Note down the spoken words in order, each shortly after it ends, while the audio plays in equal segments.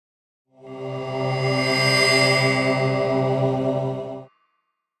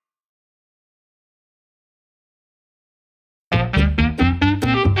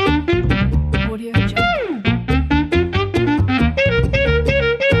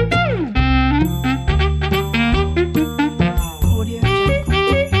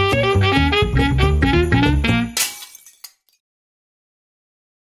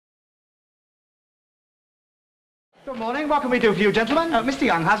What can we do for you, gentlemen? Mr.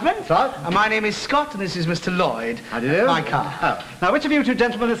 Young Husband. That's right. My name is Scott, and this is Mr. Lloyd. How do you do? My car. Oh. Now, which of you two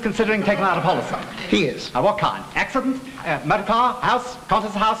gentlemen is considering taking out a policy? He is. What kind? Accident, motor car, house,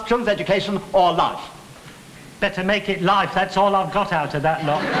 contents of house, children's education, or life? Better make it life. That's all I've got out of that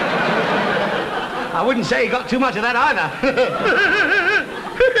lot. I wouldn't say he got too much of that either.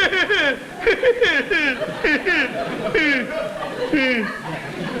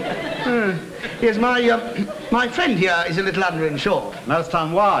 Yes, my friend here is a little underinsured. Most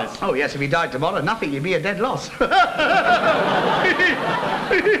unwise. Oh, yes, if he died tomorrow, nothing. He'd be a dead loss.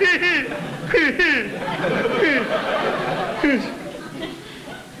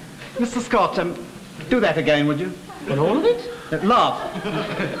 Mr. Scott, do that again, would you? But all of it? Laugh.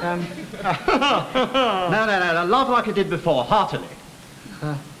 No, laugh like you did before, heartily.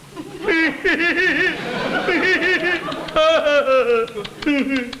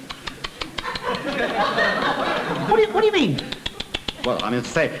 What do you mean? Well, I mean to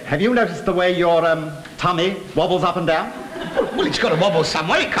say, have you noticed the way your tummy wobbles up and down? Well, it's got to wobble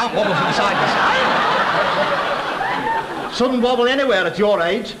somewhere. It can't wobble from side to side. Shouldn't wobble anywhere at your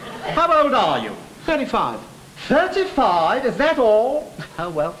age. How old are you? 35. 35? Is that all? Oh,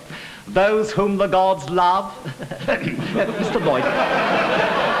 well, those whom the gods love. Mr. Lloyd,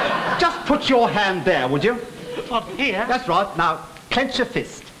 just put your hand there, would you? What, here? That's right. Now, clench your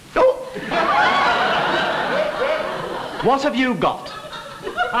fist. Oh! What have you got?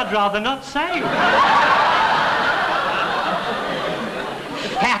 I'd rather not say.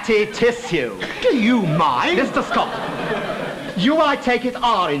 Fatty tissue. Do you mind? Mr. Scott, you, I take it,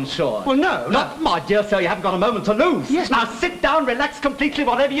 are insured. Well, no. My dear sir, you haven't got a moment to lose. Yes, now sit down, relax completely.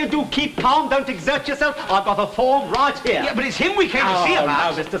 Whatever you do, keep calm, don't exert yourself. I've got a form right here. Yeah, but it's him we came to see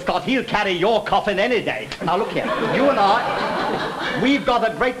about. No, Mr. Scott, he'll carry your coffin any day. Now, look here. You and I, we've got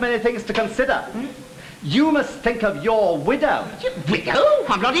a great many things to consider. You must think of your widow. Widow?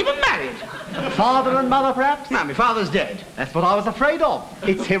 I'm not even married. Father and mother, perhaps? No, my father's dead. That's what I was afraid of.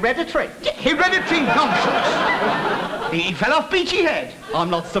 It's hereditary. Hereditary nonsense. He fell off Beachy Head. I'm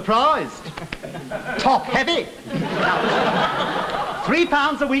not surprised. Top heavy.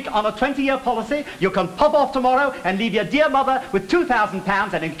 £3 a week on a 20-year policy. You can pop off tomorrow and leave your dear mother with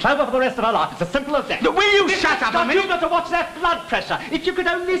 £2,000 and in clover for the rest of her life. It's as simple as that. Will you shut up a minute? You've got to watch that blood pressure. If you could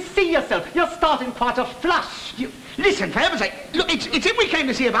only see yourself, you're starting quite a flush. Listen, for heaven's sake, look, it's him we came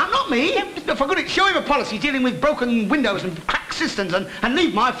to see about, not me. Look, for goodness, show him a policy dealing with broken windows and cracked cisterns and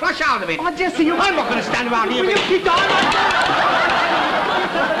leave my flush out of it. I just see you. I'm not going to stand around here. Will you keep going like that?